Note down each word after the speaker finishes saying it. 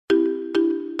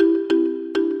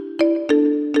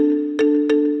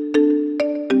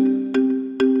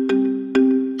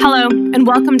and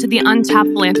welcome to the Untapped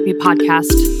Philanthropy Podcast.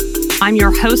 I'm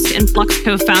your host and Flux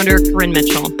co-founder, Corinne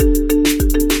Mitchell.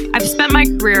 I've spent my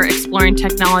career exploring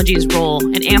technology's role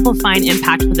in amplifying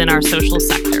impact within our social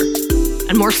sector,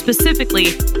 and more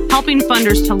specifically, helping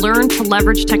funders to learn to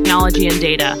leverage technology and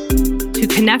data to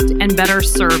connect and better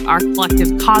serve our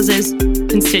collective causes,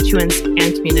 constituents,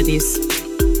 and communities.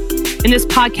 In this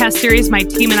podcast series, my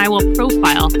team and I will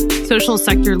profile social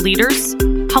sector leaders,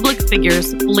 public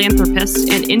figures, philanthropists,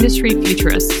 and industry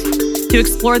futurists to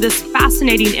explore this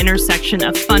fascinating intersection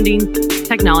of funding,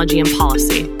 technology, and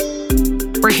policy.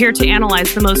 We're here to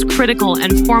analyze the most critical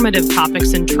and formative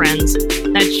topics and trends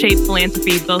that shape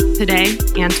philanthropy both today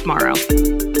and tomorrow.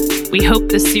 We hope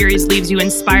this series leaves you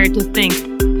inspired to think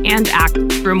and act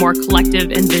through a more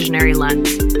collective and visionary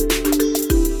lens.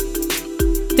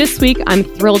 This week, I'm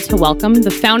thrilled to welcome the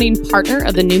founding partner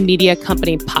of the new media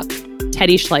company Puck,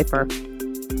 Teddy Schleifer.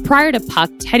 Prior to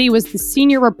Puck, Teddy was the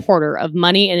senior reporter of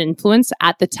money and influence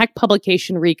at the tech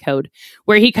publication Recode,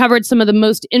 where he covered some of the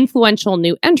most influential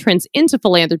new entrants into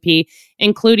philanthropy,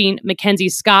 including Mackenzie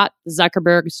Scott,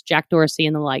 Zuckerbergs, Jack Dorsey,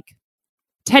 and the like.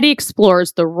 Teddy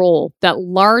explores the role that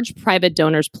large private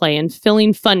donors play in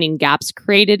filling funding gaps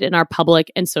created in our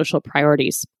public and social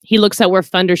priorities. He looks at where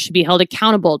funders should be held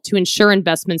accountable to ensure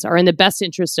investments are in the best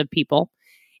interest of people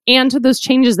and to those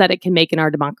changes that it can make in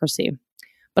our democracy.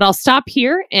 But I'll stop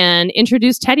here and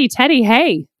introduce Teddy. Teddy,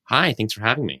 hey. Hi, thanks for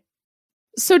having me.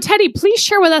 So Teddy, please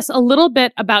share with us a little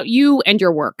bit about you and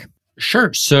your work.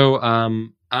 Sure. So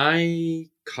I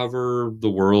cover the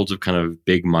world of kind of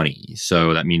big money.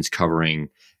 So that means covering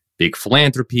big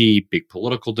philanthropy, big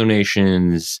political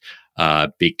donations,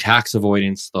 big tax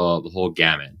avoidance, the whole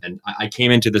gamut. And I came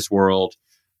into this world,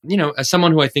 as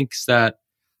someone who I thinks that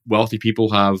wealthy people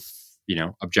have,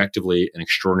 objectively an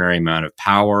extraordinary amount of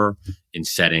power in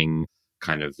setting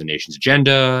kind of the nation's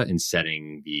agenda, in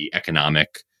setting the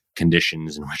economic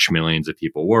conditions in which millions of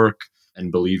people work, and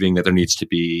believing that there needs to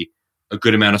be a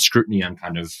good amount of scrutiny on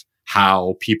kind of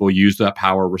how people use that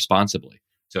power responsibly.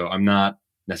 So I'm not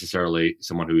necessarily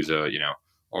someone who's a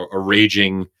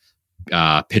raging,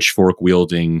 pitchfork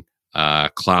wielding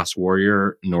class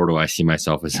warrior, nor do I see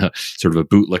myself as a sort of a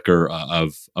bootlicker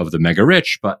of the mega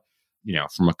rich, but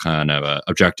from a kind of a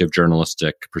objective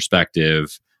journalistic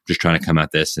perspective, just trying to come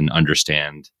at this and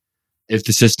understand if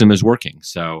the system is working.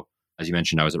 So as you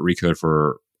mentioned, I was at Recode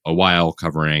for a while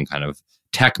covering kind of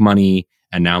tech money,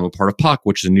 and now I'm a part of Puck,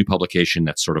 which is a new publication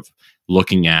that's sort of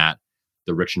looking at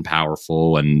the rich and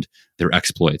powerful and their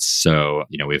exploits. So,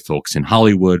 we have folks in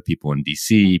Hollywood, people in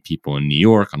DC, people in New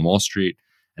York, on Wall Street,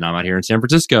 and I'm out here in San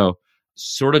Francisco,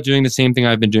 sort of doing the same thing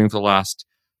I've been doing for the last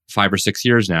 5 or 6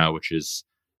 years now, which is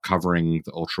covering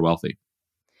the ultra wealthy.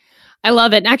 I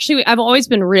love it. And actually, I've always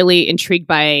been really intrigued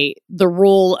by the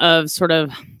role of sort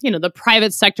of, the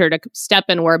private sector to step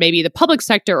in where maybe the public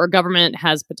sector or government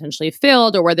has potentially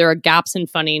failed, or where there are gaps in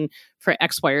funding for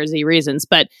X, Y, or Z reasons.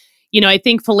 But, I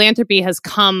think philanthropy has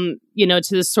come, to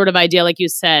this sort of idea, like you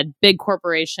said, big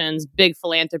corporations, big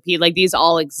philanthropy, like these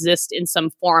all exist in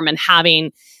some form, and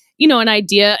having an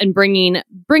idea and bringing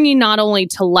not only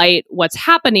to light what's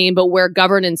happening, but where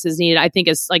governance is needed, I think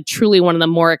is like truly one of the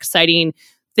more exciting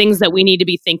things that we need to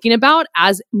be thinking about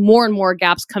as more and more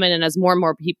gaps come in and as more and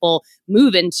more people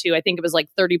move into. I think it was like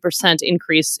 30%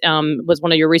 increase was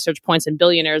one of your research points in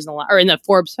billionaires in the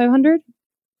Forbes 500.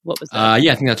 What was that?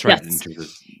 Yeah, I think that's right.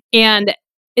 Yes. And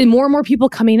more and more people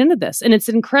coming into this. And it's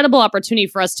an incredible opportunity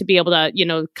for us to be able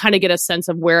to, kind of get a sense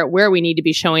of where we need to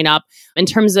be showing up in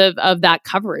terms of that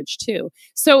coverage too.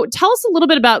 So tell us a little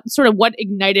bit about sort of what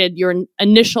ignited your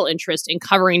initial interest in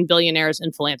covering billionaires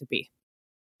and philanthropy.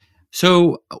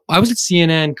 So I was at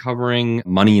CNN covering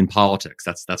money and politics.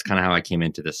 That's kind of how I came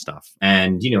into this stuff.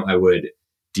 And, I would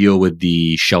deal with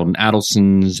the Sheldon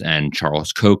Adelsons and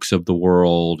Charles Kochs of the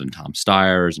world and Tom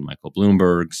Steyers and Michael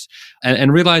Bloombergs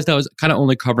and realized I was kind of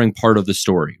only covering part of the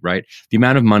story, right? The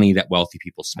amount of money that wealthy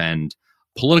people spend,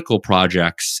 political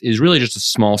projects is really just a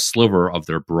small sliver of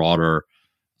their broader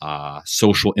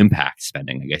social impact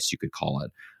spending, I guess you could call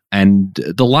it. And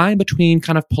the line between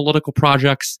kind of political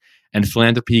projects and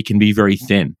philanthropy can be very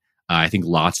thin. I think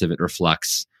lots of it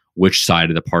reflects which side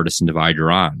of the partisan divide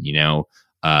you're on.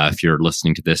 If you're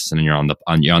listening to this and you're on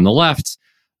the left,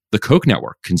 the Koch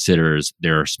network considers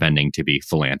their spending to be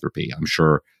philanthropy. I'm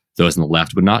sure those on the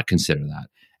left would not consider that.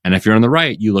 And if you're on the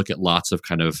right, you look at lots of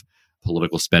kind of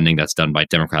political spending that's done by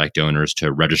Democratic donors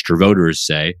to register voters,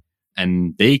 say,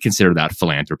 and they consider that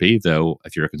philanthropy, though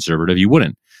if you're a conservative, you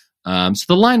wouldn't. So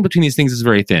the line between these things is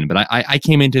very thin. But I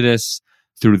came into this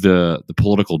through the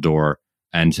political door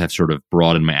and have sort of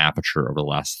broadened my aperture over the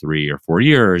last 3 or 4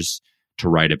 years to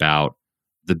write about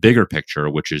the bigger picture,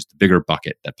 which is the bigger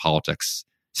bucket that politics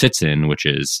sits in, which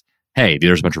is, hey,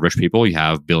 there's a bunch of rich people, you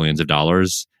have billions of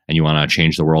dollars, and you want to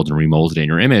change the world and remold it in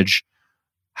your image.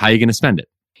 How are you going to spend it?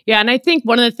 Yeah. And I think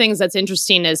one of the things that's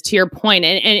interesting is, to your point,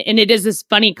 and it is this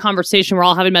funny conversation we're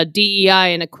all having about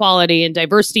DEI and equality and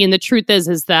diversity. And the truth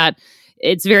is that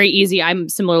it's very easy. I'm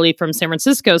similarly from San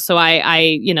Francisco. So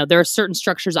I there are certain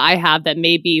structures I have that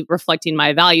may be reflecting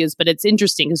my values, but it's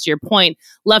interesting because, to your point,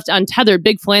 left untethered,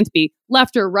 big philanthropy,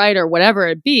 left or right or whatever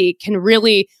it be, can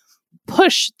really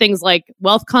push things like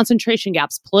wealth concentration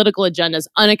gaps, political agendas,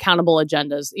 unaccountable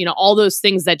agendas, all those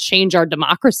things that change our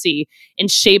democracy and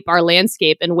shape our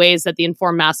landscape in ways that the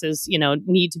informed masses,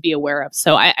 need to be aware of.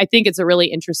 So I think it's a really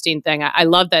interesting thing. I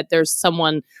love that there's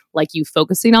someone like you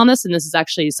focusing on this. And this is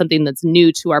actually something that's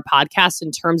new to our podcast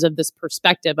in terms of this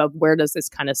perspective of where does this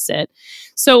kind of sit.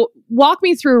 So walk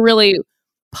me through really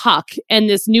Puck and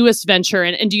this newest venture.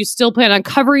 And do you still plan on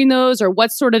covering those, or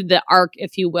what's sort of the arc,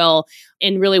 if you will,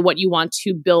 and really what you want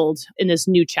to build in this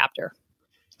new chapter?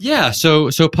 Yeah. So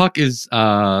Puck is,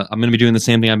 I'm going to be doing the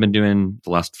same thing I've been doing the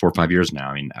last 4 or 5 years now.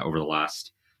 I mean, over the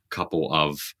last couple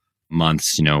of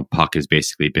months, Puck has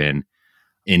basically been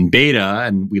in beta,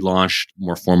 and we launched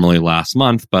more formally last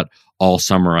month, but all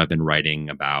summer I've been writing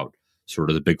about sort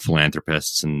of the big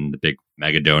philanthropists and the big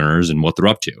mega donors and what they're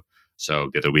up to.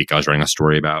 So the other week I was writing a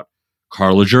story about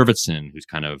Carla Jurvetson, who's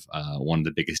kind of one of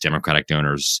the biggest Democratic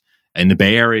donors in the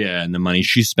Bay Area, and the money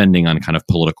she's spending on kind of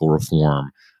political reform.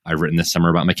 I've written this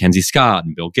summer about Mackenzie Scott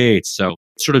and Bill Gates. So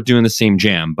sort of doing the same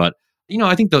jam. But,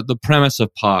 I think the premise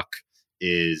of Puck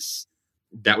is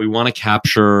that we want to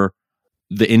capture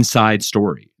the inside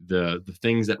story, the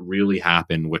things that really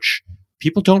happen, which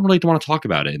people don't really want to talk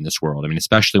about it in this world. I mean,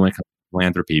 especially when it comes to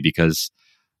philanthropy, because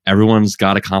everyone's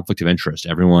got a conflict of interest.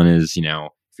 Everyone is,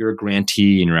 if you're a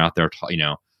grantee and you're out there,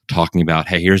 talking about,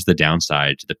 hey, here's the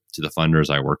downside to the funders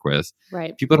I work with.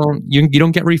 Right. People you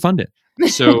don't get refunded.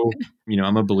 So,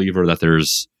 I'm a believer that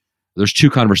there's two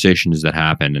conversations that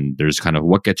happen, and there's kind of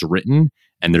what gets written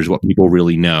and there's what people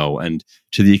really know. And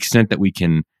to the extent that we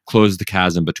can close the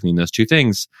chasm between those two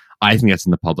things, I think that's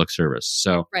in the public service.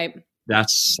 So right.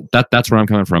 That's where I'm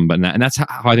coming from. But that's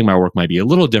how I think my work might be a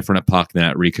little different at Puck than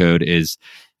at Recode. Is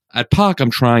at Puck,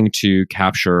 I'm trying to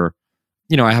capture,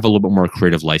 I have a little bit more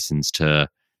creative license to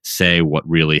say what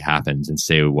really happens and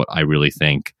say what I really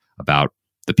think about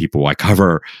the people I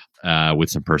cover with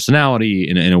some personality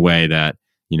in a way that,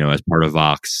 as part of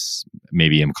Vox,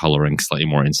 maybe I'm coloring slightly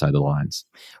more inside the lines.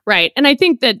 Right. And I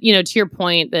think that, to your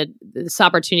point, that this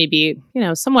opportunity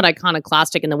be, somewhat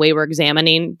iconoclastic in the way we're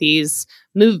examining these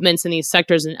movements in these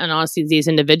sectors and honestly these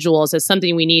individuals is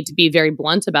something we need to be very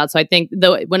blunt about. So I think,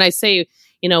 though, when I say,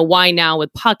 why now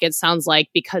with Puck, it sounds like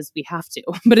because we have to.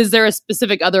 But is there a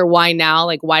specific other why now?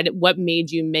 Like, what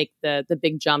made you make the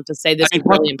big jump to say this is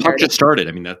really imperative? Puck just started.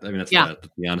 That's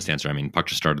the honest answer. I mean, Puck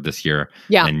just started this year.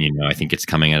 Yeah. And, I think it's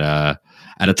coming at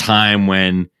a time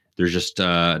when there's just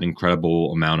an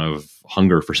incredible amount of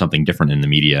hunger for something different in the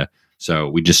media. So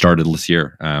we just started this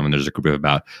year, and there's a group of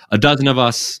about a dozen of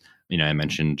us. I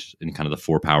mentioned in kind of the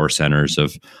 4 power centers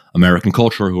of American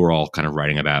culture who are all kind of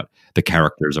writing about the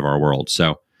characters of our world.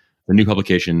 So the new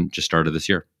publication just started this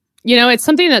year. It's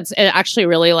something that's actually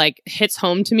really hits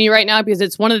home to me right now, because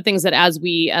it's one of the things that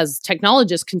as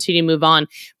technologists continue to move on,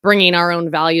 bringing our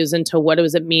own values into what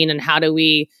does it mean and how do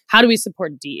we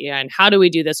support DEI and how do we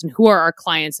do this and who are our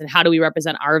clients and how do we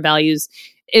represent our values.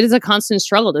 It is a constant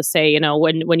struggle to say,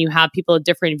 when you have people with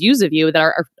different views of you that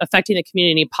are affecting the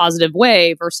community in a positive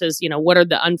way versus, what are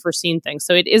the unforeseen things.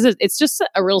 So it's just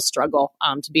a real struggle,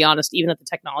 to be honest, even at the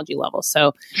technology level.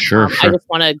 So sure. I just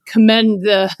want to commend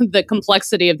the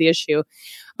complexity of the issue.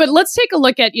 But let's take a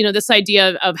look at, this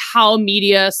idea of how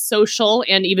media, social,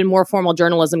 and even more formal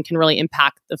journalism can really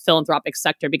impact the philanthropic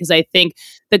sector. Because I think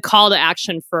the call to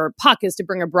action for Puck is to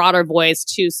bring a broader voice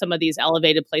to some of these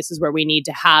elevated places where we need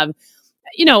to have,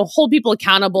 hold people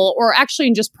accountable or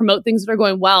actually just promote things that are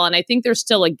going well. And I think there's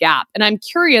still a gap. And I'm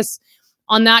curious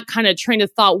on that kind of train of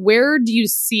thought, where do you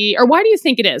see, or why do you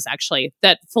think it is actually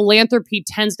that philanthropy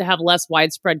tends to have less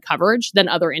widespread coverage than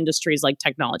other industries like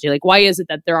technology? Like, why is it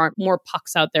that there aren't more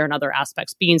Pucks out there in other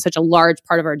aspects, being such a large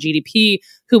part of our GDP,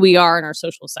 who we are in our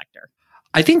social sector?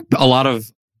 I think a lot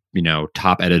of,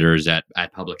 top editors at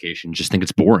publications just think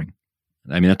it's boring.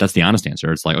 I mean, that's the honest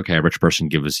answer. It's like, okay, a rich person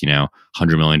gives, $100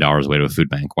 million away to a food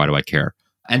bank. Why do I care?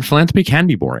 And philanthropy can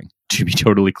be boring, to be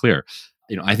totally clear.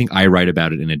 I think I write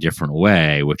about it in a different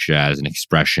way, which as an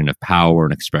expression of power,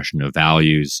 an expression of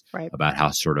values, right, about how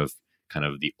sort of kind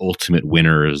of the ultimate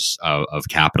winners of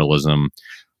capitalism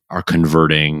are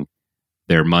converting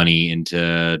their money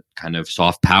into kind of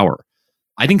soft power.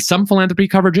 I think some philanthropy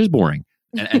coverage is boring.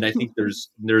 And I think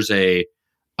there's a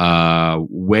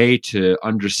way to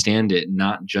understand it,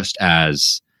 not just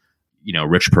as,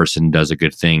 rich person does a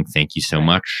good thing, thank you so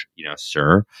much,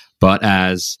 sir, but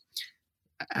as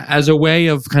a way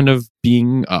of kind of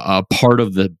being a part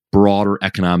of the broader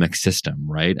economic system,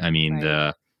 right? I mean,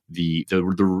 Right.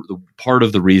 the part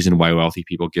of the reason why wealthy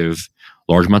people give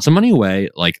large amounts of money away,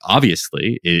 like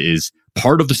obviously, is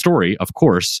part of the story, of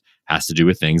course, has to do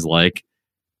with things like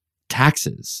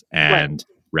taxes and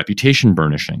reputation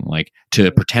burnishing. Like,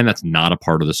 to pretend that's not a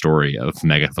part of the story of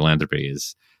mega philanthropy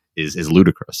is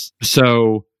ludicrous.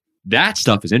 So that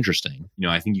stuff is interesting.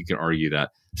 I think you can argue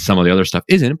that some of the other stuff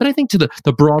isn't, but I think to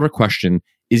the broader question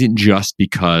isn't just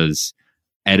because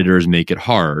editors make it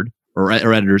hard or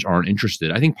editors aren't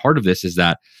interested. I think part of this is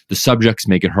that the subjects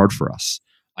make it hard for us.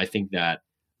 I think that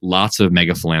lots of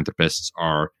mega philanthropists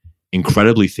are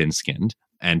incredibly thin-skinned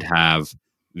and have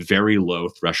very low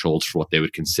thresholds for what they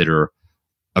would consider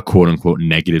a quote-unquote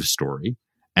negative story,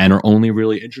 and are only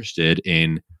really interested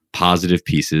in positive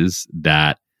pieces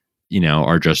that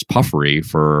are just puffery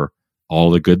for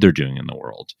all the good they're doing in the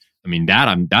world. I mean,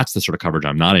 that's the sort of coverage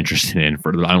I'm not interested in.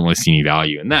 I don't really see any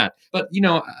value in that. But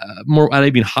more at an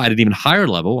even higher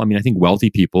level, I mean, I think wealthy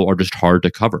people are just hard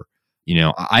to cover.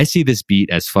 I see this beat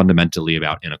as fundamentally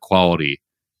about inequality,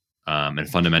 and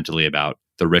fundamentally about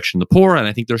the rich and the poor. And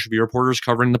I think there should be reporters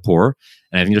covering the poor,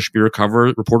 and I think there should be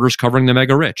reporters covering the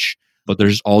mega rich. But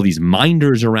there's all these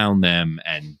minders around them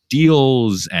and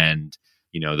deals, and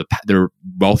their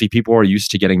wealthy people are used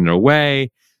to getting their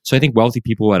way. So I think wealthy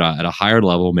people at a higher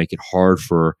level make it hard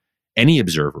for any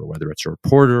observer, whether it's a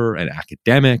reporter, an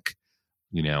academic,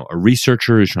 a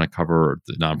researcher who's trying to cover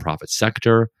the nonprofit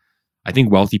sector. I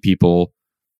think wealthy people,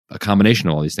 a combination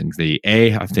of all these things, they A,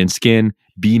 have thin skin,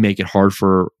 B, make it hard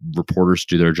for reporters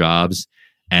to do their jobs.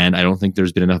 And I don't think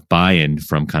there's been enough buy-in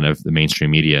from kind of the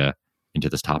mainstream media into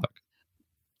this topic.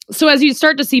 So as you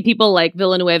start to see people like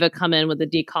Villanueva come in with the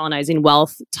decolonizing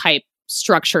wealth type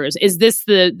structures, is this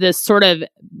the sort of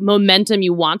momentum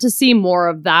you want to see more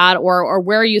of that, or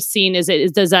where are you seeing? Does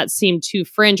that seem too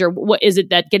fringe, or what is it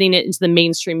that getting it into the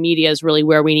mainstream media is really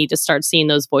where we need to start seeing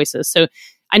those voices? So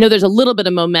I know there's a little bit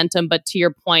of momentum, but to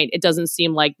your point, it doesn't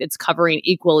seem like it's covering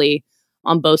equally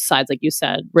on both sides, like you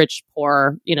said, rich,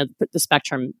 poor. The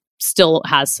spectrum still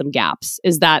has some gaps.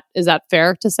 Is that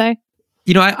fair to say?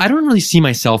 I don't really see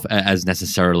myself as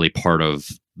necessarily part of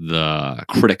the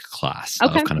critic class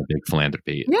of kind of big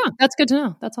philanthropy. Yeah, that's good to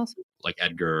know. That's awesome. Like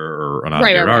Edgar or an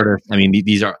artist. I mean,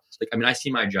 these are I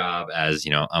see my job as,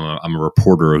 I'm a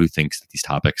reporter who thinks that these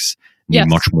topics need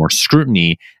much more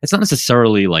scrutiny. It's not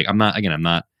necessarily like, I'm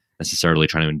not necessarily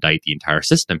trying to indict the entire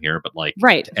system here, but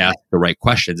to ask the right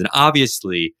questions. And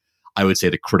obviously, I would say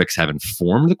the critics have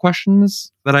informed the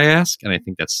questions that I ask. And I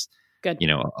think that's good.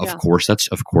 Of course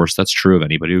that's true of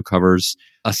anybody who covers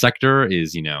a sector.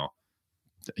 Is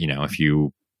if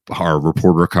you are a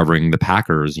reporter covering the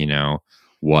Packers,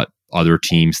 what other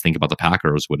teams think about the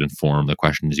Packers would inform the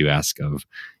questions you ask of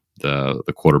the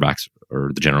quarterbacks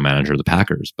or the general manager of the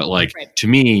Packers. But to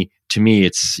me,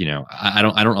 it's I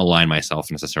don't align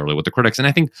myself necessarily with the critics, and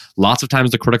I think lots of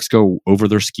times the critics go over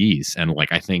their skis, and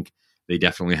I think they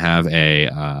definitely have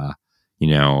a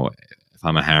if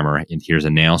I'm a hammer and here's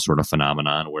a nail sort of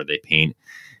phenomenon where they paint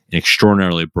in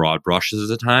extraordinarily broad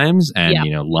brushes at times, and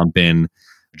lump in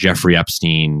Jeffrey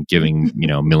Epstein giving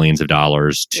millions of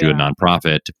dollars to a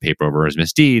nonprofit to paper over his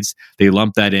misdeeds. They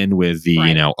lump that in with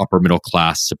the upper middle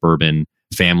class suburban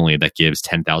family that gives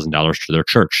 $10,000 to their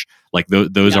church.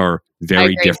 Those are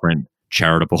very different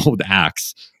charitable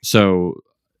acts. So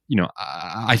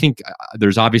I think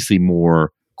there's obviously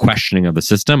more questioning of the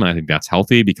system, and I think that's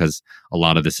healthy because a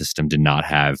lot of the system did not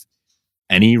have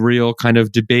any real kind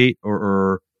of debate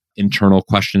or internal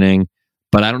questioning.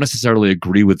 But I don't necessarily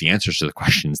agree with the answers to the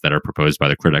questions that are proposed by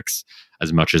the critics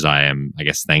as much as I am, I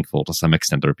guess, thankful to some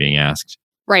extent they're being asked.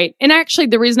 Right. And actually,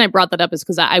 the reason I brought that up is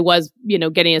because I was,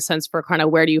 getting a sense for kind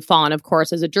of where do you fall. And of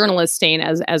course, as a journalist, staying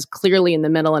as clearly in the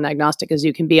middle and agnostic as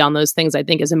you can be on those things, I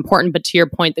think is important. But to your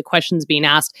point, the questions being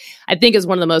asked, I think is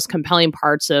one of the most compelling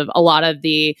parts of a lot of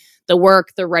the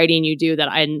work, the writing you do, that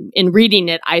in reading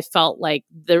it, I felt like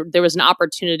there was an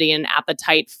opportunity and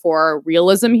appetite for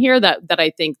realism here that I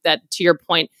think that, to your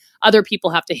point, other people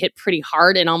have to hit pretty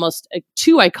hard and almost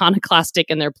too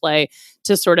iconoclastic in their play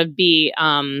to sort of be,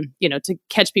 to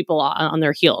catch people on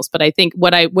their heels. But I think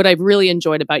what I've really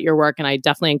enjoyed about your work, and I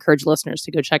definitely encourage listeners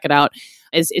to go check it out,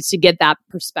 is to get that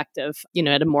perspective,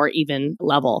 at a more even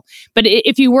level. But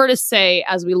if you were to say,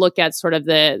 as we look at sort of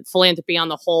the philanthropy on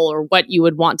the whole, or what you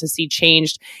would want to see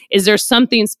changed, is there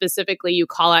something specifically you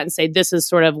call out and say, this is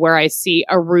sort of where I see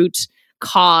a root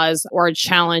cause or a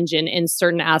challenge in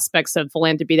certain aspects of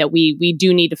philanthropy that we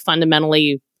do need to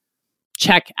fundamentally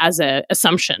check as a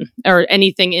assumption, or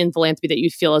anything in philanthropy that you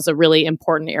feel is a really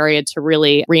important area to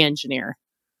really re-engineer?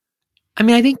 I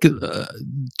mean, I think to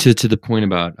the point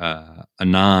about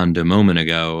Anand a moment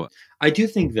ago, I do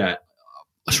think that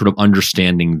sort of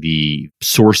understanding the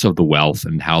source of the wealth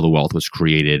and how the wealth was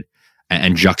created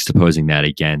and juxtaposing that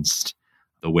against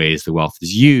the ways the wealth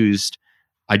is used,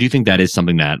 I do think that is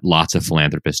something that lots of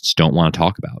philanthropists don't want to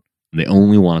talk about. They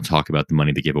only want to talk about the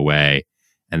money they give away,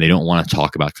 and they don't want to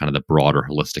talk about kind of the broader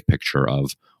holistic picture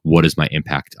of what is my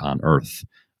impact on Earth.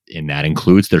 And that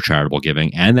includes their charitable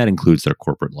giving, and that includes their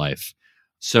corporate life.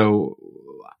 So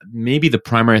maybe the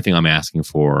primary thing I'm asking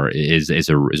for is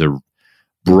a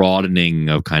broadening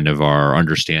of kind of our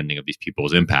understanding of these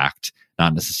people's impact,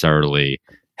 not necessarily,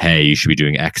 hey, you should be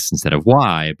doing X instead of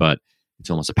Y, but it's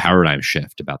almost a paradigm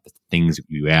shift about the things that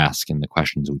you ask and the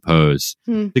questions we pose.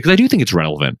 Because I do think it's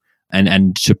relevant.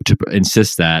 And to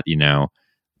insist that,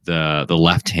 the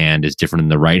left hand is different than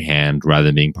the right hand rather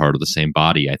than being part of the same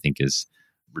body, I think is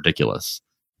ridiculous.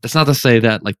 That's not to say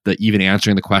that even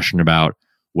answering the question about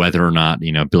whether or not,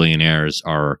 billionaires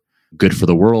are good for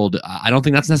the world, I don't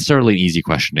think that's necessarily an easy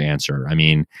question to answer. I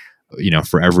mean,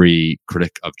 for every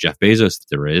critic of Jeff Bezos that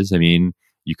there is, I mean,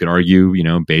 you could argue,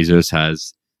 Bezos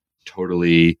has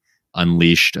totally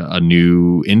unleashed a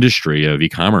new industry of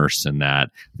e-commerce, and that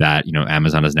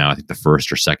Amazon is now, I think, the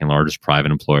first or second largest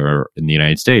private employer in the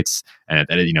United States, and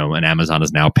Amazon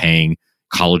is now paying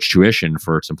college tuition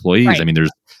for its employees. Right. I mean,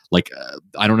 there's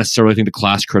I don't necessarily think the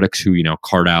class critics who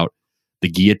cart out the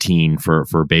guillotine for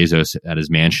Bezos at his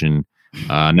mansion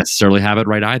necessarily have it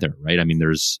right either. Right? I mean,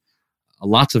 there's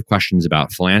lots of questions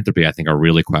about philanthropy. I think are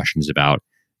really questions about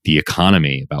the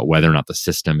economy, about whether or not the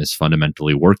system is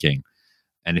fundamentally working.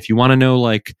 And if you want to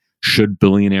know, should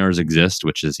billionaires exist,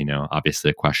 which is,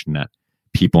 obviously a question that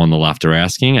people on the left are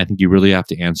asking, I think you really have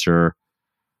to answer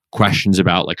questions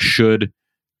about, should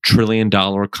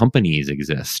trillion-dollar companies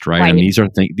exist, right? And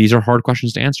these are hard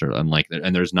questions to answer.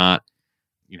 And there's not,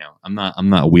 I'm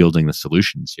not wielding the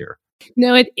solutions here.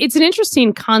 No, it's an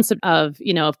interesting concept of,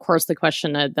 of course, the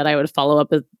question that I would follow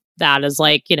up with that is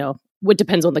what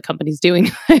depends on the company's doing.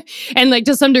 And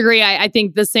to some degree, I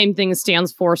think the same thing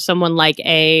stands for someone like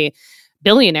a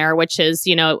billionaire, which is,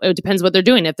 it depends what they're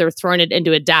doing. If they're throwing it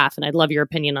into a DAF, and I'd love your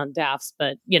opinion on DAFs,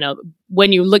 but,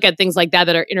 when you look at things like that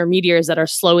are intermediaries that are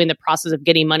slowing the process of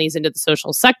getting monies into the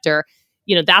social sector,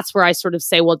 that's where I sort of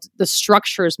say, well, the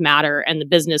structures matter and the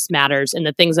business matters and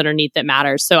the things underneath that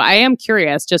matter. So I am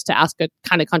curious, just to ask a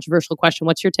kind of controversial question,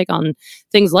 what's your take on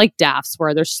things like DAFs,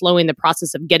 where they're slowing the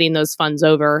process of getting those funds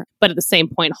over, but at the same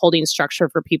point holding structure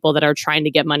for people that are trying to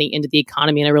get money into the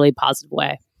economy in a really positive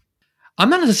way? I'm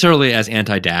not necessarily as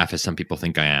anti-DAF as some people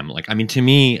think I am. To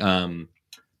me,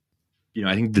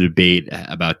 I think the debate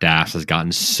about DAFs has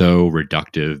gotten so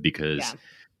reductive because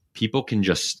people can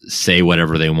just say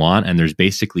whatever they want, and there's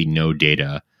basically no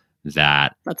data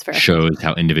that shows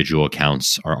how individual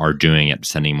accounts are doing at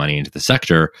sending money into the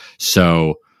sector.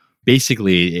 So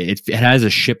basically, it has a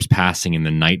ships passing in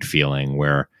the night feeling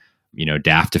where,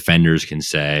 DAF defenders can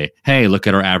say, hey, look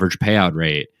at our average payout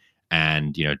rate.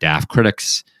 And, DAF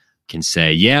critics can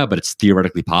say, yeah, but it's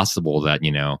theoretically possible that,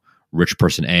 rich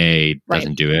person A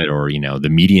doesn't do it, or, the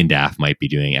median DAF might be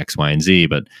doing X, Y, and Z,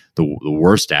 but the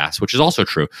worst DAFs, which is also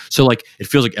true. So it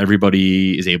feels like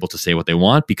everybody is able to say what they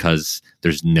want because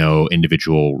there's no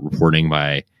individual reporting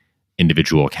by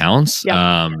individual accounts,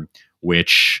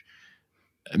 which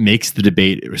makes the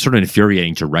debate sort of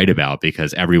infuriating to write about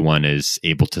because everyone is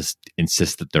able to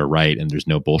insist that they're right and there's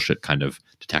no bullshit kind of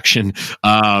detection.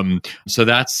 So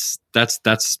that's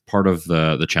part of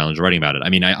the challenge of writing about it. I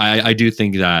mean, I do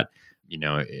think that,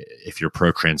 if you're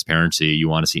pro transparency, you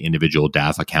want to see individual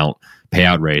DAF account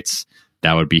payout rates,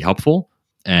 that would be helpful.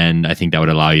 And I think that would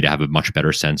allow you to have a much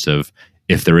better sense of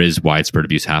if there is widespread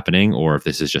abuse happening or if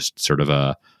this is just sort of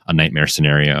a nightmare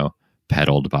scenario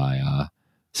peddled by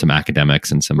some academics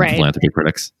and some philanthropy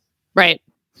critics. Right.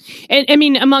 And I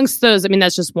mean, amongst those,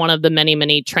 that's just one of the many,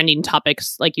 many trending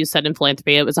topics, like you said, in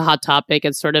philanthropy. It was a hot topic.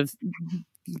 It sort of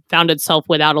found itself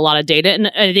without a lot of data. And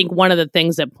I think one of the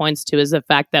things that points to is the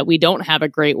fact that we don't have a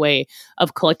great way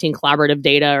of collecting collaborative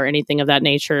data or anything of that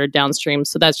nature downstream.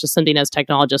 So that's just something as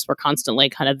technologists, we're constantly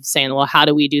kind of saying, well, how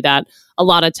do we do that? A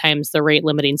lot of times the rate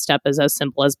limiting step is as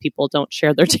simple as people don't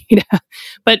share their data.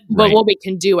 But what we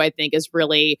can do, I think, is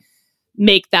really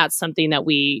make that something that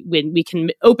we can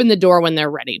open the door when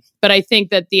they're ready. But I think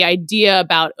that the idea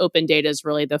about open data is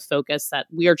really the focus that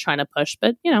we are trying to push,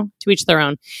 but to each their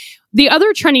own. The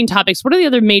other trending topics, what are the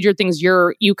other major things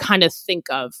you kind of think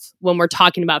of when we're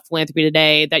talking about philanthropy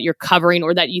today that you're covering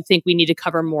or that you think we need to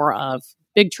cover more of?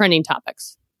 Big trending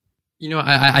topics.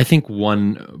 I think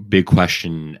one big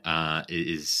question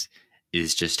is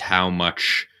just how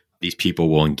much these people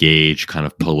will engage kind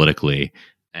of politically.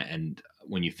 And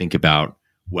when you think about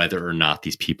whether or not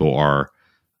these people are,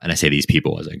 and I say these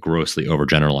people as I grossly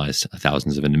overgeneralize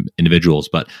thousands of individuals,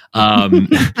 but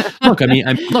look,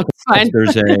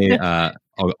 there's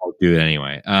I'll do it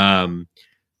anyway.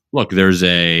 Look, there's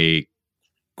a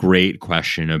great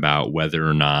question about whether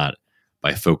or not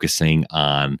by focusing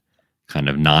on kind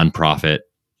of nonprofit,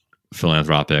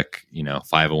 philanthropic,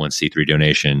 501c3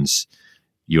 donations,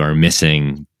 you are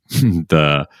missing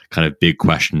the kind of big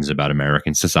questions about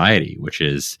American society, which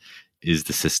is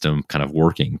the system kind of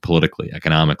working politically,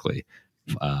 economically,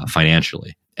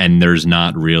 financially? And there's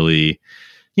not really,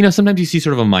 sometimes you see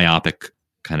sort of a myopic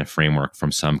kind of framework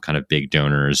from some kind of big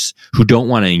donors who don't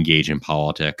want to engage in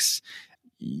politics.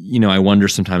 I wonder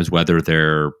sometimes whether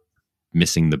they're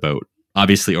missing the boat.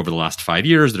 Obviously, over the last 5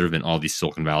 years, there have been all these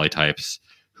Silicon Valley types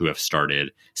who have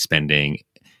started spending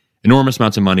enormous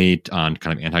amounts of money on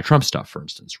kind of anti-Trump stuff, for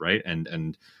instance, right?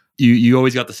 And you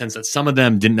always got the sense that some of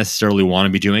them didn't necessarily want to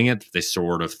be doing it. They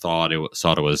sort of thought it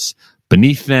was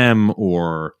beneath them,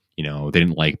 or they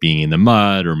didn't like being in the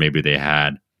mud, or maybe they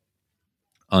had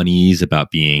unease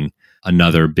about being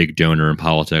another big donor in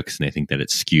politics, and they think that it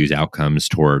skews outcomes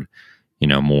toward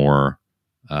more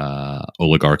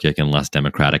oligarchic and less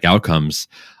democratic outcomes.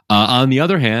 On the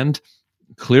other hand,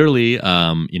 clearly,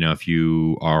 if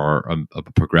you are a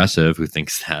progressive who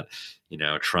thinks that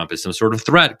Trump is some sort of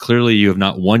threat, clearly you have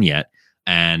not won yet,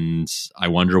 and I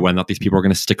wonder whether or not these people are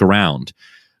going to stick around,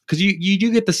 because you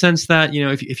do get the sense that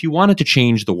if you wanted to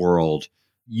change the world,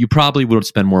 you probably would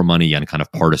spend more money on kind of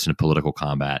partisan political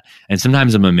combat. And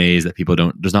sometimes I'm amazed that people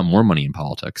there's not more money in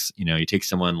politics. You take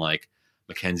someone like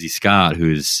Mackenzie Scott,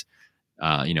 who's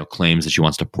claims that she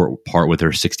wants to part with her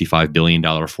 $65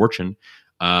 billion fortune,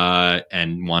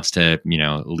 and wants to,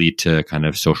 lead to kind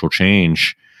of social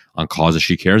change on causes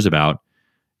she cares about.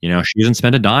 She doesn't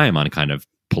spend a dime on kind of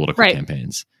political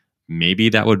campaigns. Maybe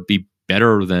that would be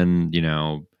better than,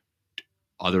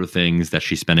 other things that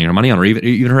she's spending her money on, or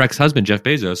even her ex-husband, Jeff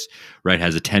Bezos, right,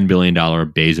 has a $10 billion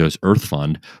Bezos Earth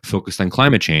Fund focused on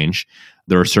climate change.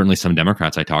 There are certainly some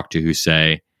Democrats I talk to who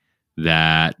say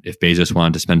that if Bezos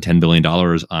wanted to spend $10 billion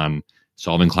on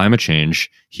solving climate change,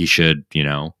 he should,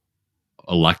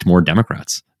 elect more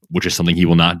Democrats, which is something he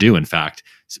will not do. In fact,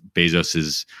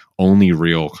 Bezos's only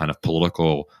real kind of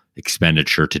political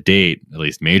expenditure to date, at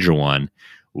least major one,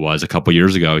 was a couple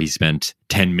years ago. He spent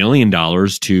 $10 million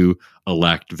to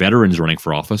elect veterans running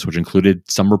for office, which included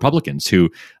some Republicans who,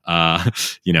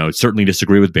 certainly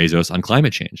disagree with Bezos on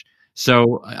climate change.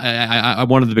 So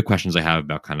one of the big questions I have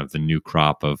about kind of the new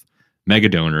crop of mega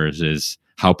donors is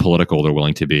how political they're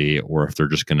willing to be, or if they're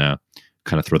just going to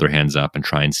kind of throw their hands up and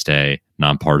try and stay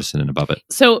nonpartisan and above it.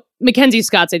 So Mackenzie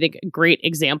Scott's, I think, a great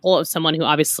example of someone who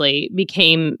obviously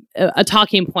became a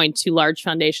talking point to large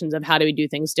foundations of how do we do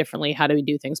things differently, how do we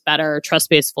do things better,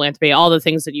 trust-based philanthropy, all the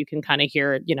things that you can kind of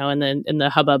hear, in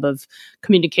the hubbub of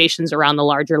communications around the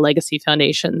larger legacy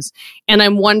foundations. And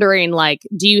I'm wondering,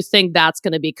 do you think that's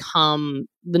going to become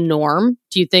the norm?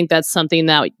 Do you think that's something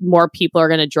that more people are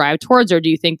going to drive towards, or do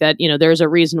you think that there's a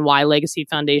reason why legacy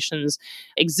foundations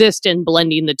exist and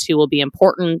blending the two will be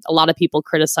important? A lot of people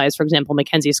criticize, for example,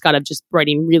 Mackenzie Scott of just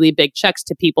writing really big checks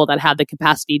to people that have the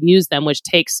capacity to use them, which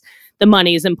takes the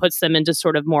monies and puts them into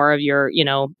sort of more of your,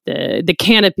 the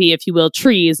canopy, if you will,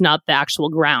 trees, not the actual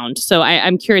ground. So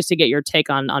I'm curious to get your take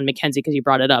on Mackenzie, because you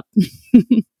brought it up.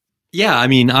 Yeah, I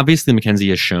mean, obviously Mackenzie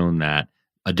has shown that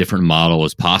a different model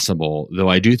is possible, though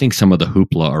I do think some of the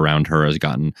hoopla around her has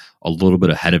gotten a little bit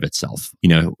ahead of itself.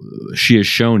 She has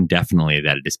shown definitely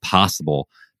that it is possible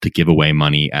to give away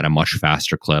money at a much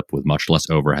faster clip with much less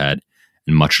overhead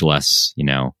and much less,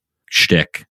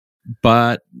 shtick.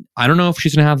 But I don't know if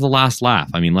she's going to have the last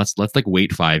laugh. I mean, let's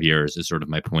wait 5 years is sort of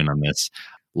my point on this.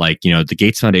 The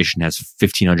Gates Foundation has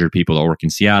 1,500 people that work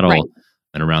in Seattle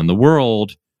and around the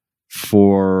world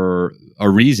for a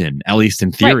reason, at least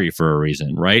in theory, for a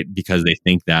reason, right? Because they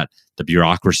think that the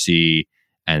bureaucracy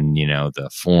and, the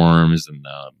forms and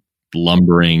the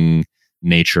lumbering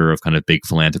nature of kind of big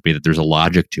philanthropy, that there's a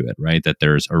logic to it, right? That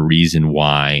there's a reason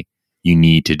why you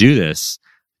need to do this.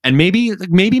 And maybe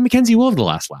Mackenzie will have the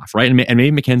last laugh, right? And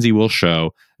maybe Mackenzie will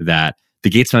show that the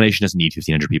Gates Foundation doesn't need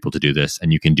 1,500 people to do this,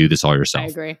 and you can do this all yourself. I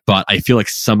agree. But I feel like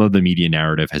some of the media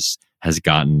narrative has has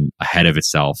gotten ahead of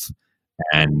itself.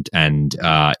 And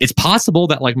it's possible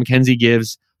that like Mackenzie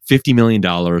gives $50 million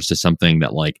to something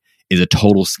that like is a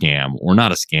total scam, or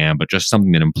not a scam, but just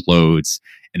something that implodes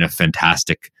in a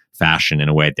fantastic fashion in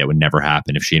a way that would never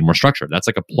happen if she had more structure. That's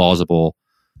like a plausible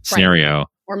scenario. Right.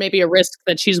 Or maybe a risk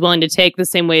that she's willing to take the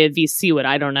same way a VC would.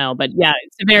 I don't know. But yeah,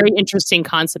 it's a very interesting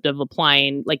concept of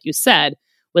applying, like you said,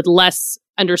 with less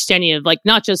understanding of like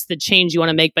not just the change you want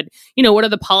to make, but what are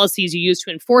the policies you use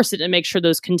to enforce it and make sure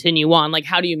those continue on? Like,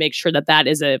 how do you make sure that that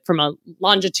is from a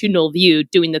longitudinal view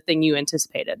doing the thing you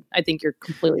anticipated? I think you're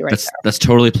completely right. That's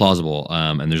totally plausible.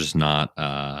 And there's just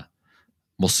not.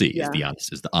 We'll see. Is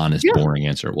the honest, boring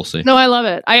answer. We'll see. No, I love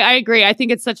it. I agree. I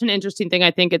think it's such an interesting thing. I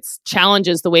think it's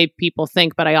challenges the way people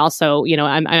think, but I also,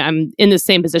 I'm in the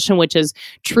same position, which is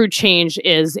true change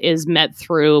is met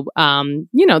through,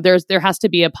 there has to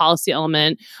be a policy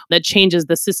element that changes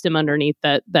the system underneath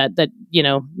that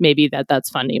maybe that's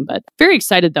funding. But very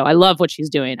excited though. I love what she's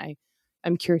doing.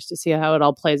 I'm curious to see how it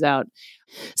all plays out.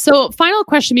 So, final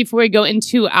question before we go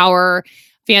into our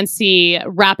fancy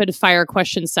rapid fire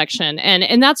question section.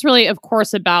 And that's really, of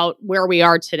course, about where we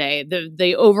are today.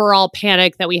 The overall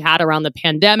panic that we had around the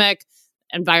pandemic,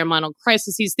 environmental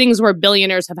crises, things where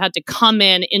billionaires have had to come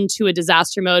into a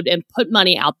disaster mode and put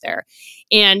money out there.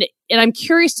 And I'm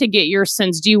curious to get your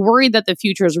sense. Do you worry that the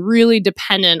future is really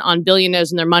dependent on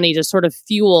billionaires and their money to sort of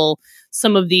fuel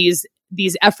some of these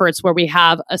efforts where we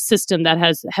have a system that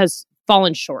has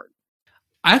fallen short?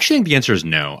 I actually think the answer is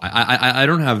no. I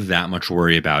don't have that much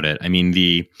worry about it. I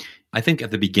mean, I think at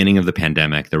the beginning of the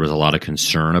pandemic, there was a lot of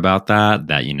concern about that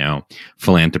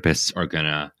philanthropists are going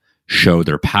to show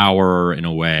their power in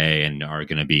a way and are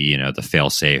going to be, the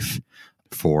fail-safe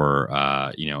for,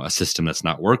 a system that's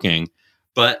not working.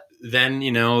 But then,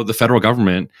 the federal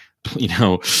government,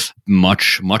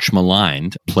 much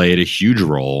maligned, played a huge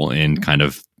role in kind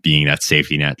of being that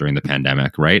safety net during the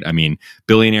pandemic, right? I mean,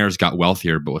 billionaires got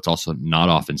wealthier, but what's also not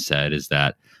often said is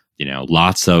that,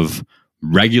 lots of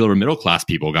regular middle-class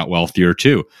people got wealthier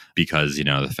too, because,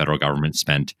 the federal government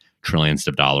spent trillions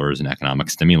of dollars in economic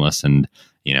stimulus and,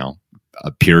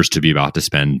 appears to be about to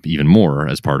spend even more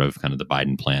as part of kind of the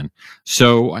Biden plan.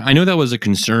 So I know that was a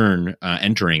concern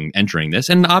entering this.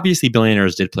 And obviously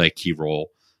billionaires did play a key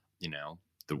role.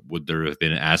 Would there have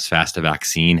been as fast a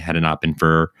vaccine had it not been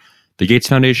for the Gates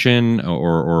Foundation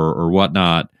or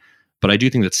whatnot? But I do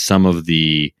think that some of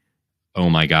the, oh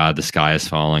my God, the sky is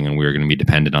falling and we're going to be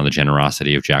dependent on the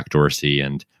generosity of Jack Dorsey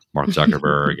and Mark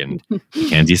Zuckerberg and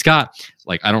Mackenzie Scott,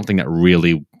 like, I don't think that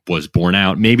really was borne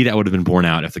out. Maybe that would have been borne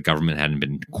out if the government hadn't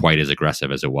been quite as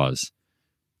aggressive as it was.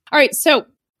 All right. So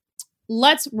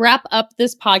let's wrap up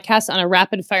this podcast on a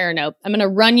rapid fire note. I'm going to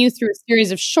run you through a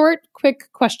series of short,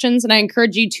 quick questions, and I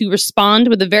encourage you to respond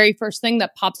with the very first thing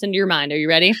that pops into your mind. Are you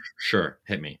ready? Sure.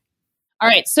 Hit me. All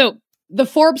right. So the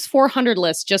Forbes 400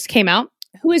 list just came out.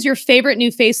 Who is your favorite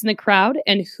new face in the crowd,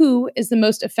 and who is the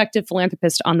most effective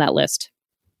philanthropist on that list?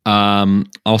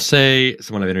 I'll say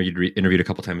someone I've interviewed a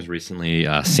couple times recently,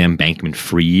 Sam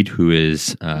Bankman-Fried, who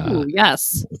is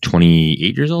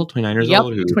 28 years old, 29 years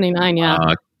old. Who, 29,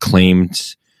 yeah.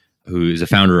 Who is a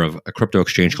founder of a crypto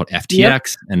exchange called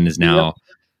FTX and is now,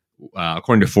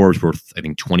 according to Forbes, worth, I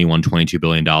think, $22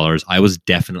 billion.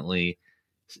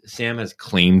 Sam has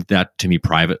claimed that to me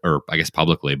private, or I guess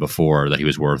publicly before, that he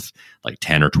was worth like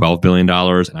 $10 or $12 billion.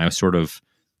 And I sort of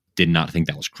did not think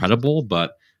that was credible,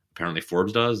 but apparently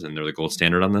Forbes does, and they're the gold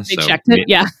standard on this. They checked it,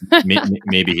 yeah.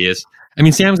 Maybe he is. I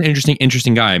mean, Sam's an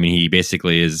interesting guy. I mean, he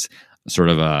basically is sort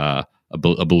of a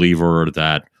believer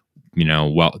that,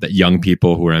 that young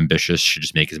people who are ambitious should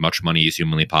just make as much money as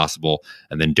humanly possible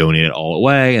and then donate it all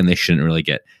away, and they shouldn't really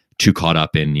get too caught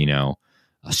up in,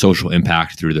 a social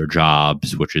impact through their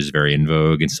jobs, which is very in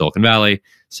vogue in Silicon Valley.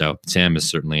 So Sam is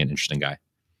certainly an interesting guy.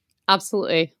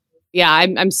 Absolutely. Yeah,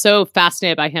 I'm so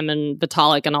fascinated by him and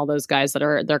Vitalik and all those guys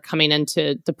that they're coming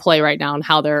into play right now, and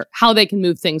how they can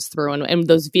move things through, and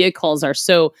those vehicles are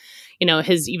so,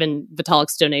 even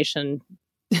Vitalik's donation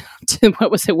to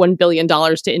what was it, $1 billion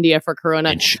to India for Corona,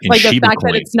 like the fact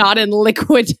that it's not in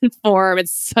liquid form.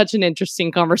 It's such an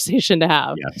interesting conversation to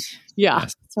have.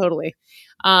 Yes, totally.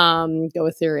 Go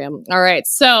Ethereum. All right.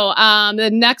 So the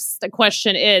next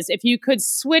question is, if you could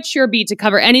switch your beat to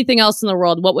cover anything else in the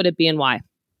world, what would it be and why?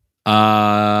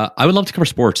 I would love to cover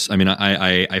sports. I mean,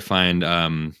 I find,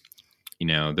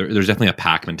 there's definitely a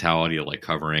pack mentality of like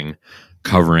covering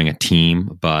a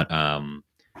team, but,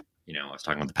 I was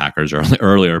talking about the Packers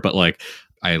earlier, but like,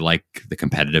 I like the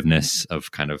competitiveness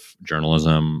of kind of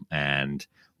journalism and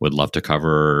would love to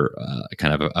cover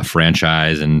kind of a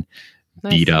franchise and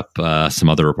beat up some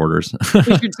other reporters.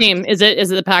 Who's your team? Is it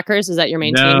the Packers? Is that your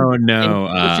main team? No.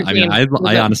 I mean,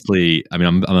 I honestly, I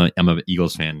mean, I'm an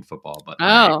Eagles fan in football, but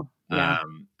I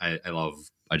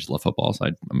just love football, so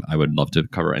I would love to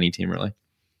cover any team, really.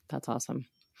 That's awesome.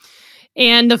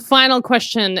 And the final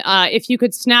question, if you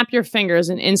could snap your fingers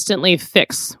and instantly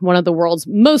fix one of the world's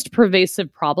most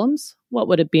pervasive problems, what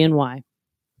would it be and why?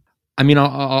 I mean,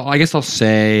 I guess I'll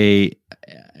say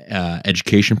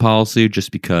education policy,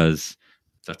 just because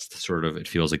that's it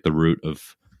feels like the root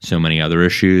of so many other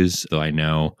issues, though I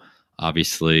know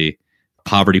obviously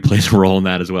poverty plays a role in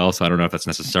that as well. So I don't know if that's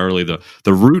necessarily the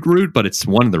root, but it's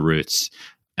one of the roots.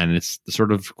 And it's the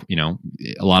sort of,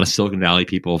 a lot of Silicon Valley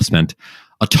people have spent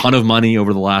a ton of money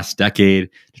over the last decade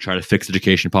to try to fix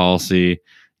education policy,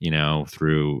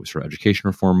 through sort of education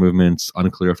reform movements.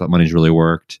 Unclear if that money's really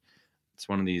worked. It's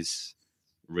one of these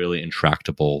really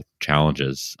intractable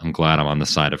challenges. I'm glad I'm on the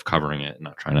side of covering it and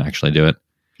not trying to actually do it.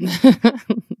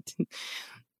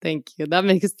 Thank you.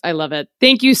 I love it.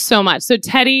 Thank you so much. So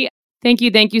Teddy, thank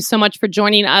you so much for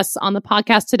joining us on the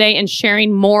podcast today and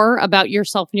sharing more about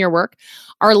yourself and your work.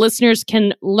 Our listeners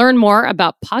can learn more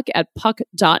about Puck at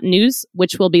puck.news,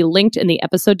 which will be linked in the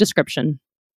episode description.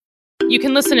 You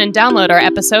can listen and download our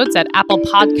episodes at Apple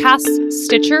Podcasts,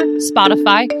 Stitcher,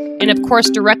 Spotify, and of course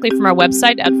directly from our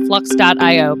website at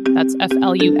flux.io. That's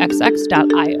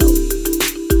FLUXX.io.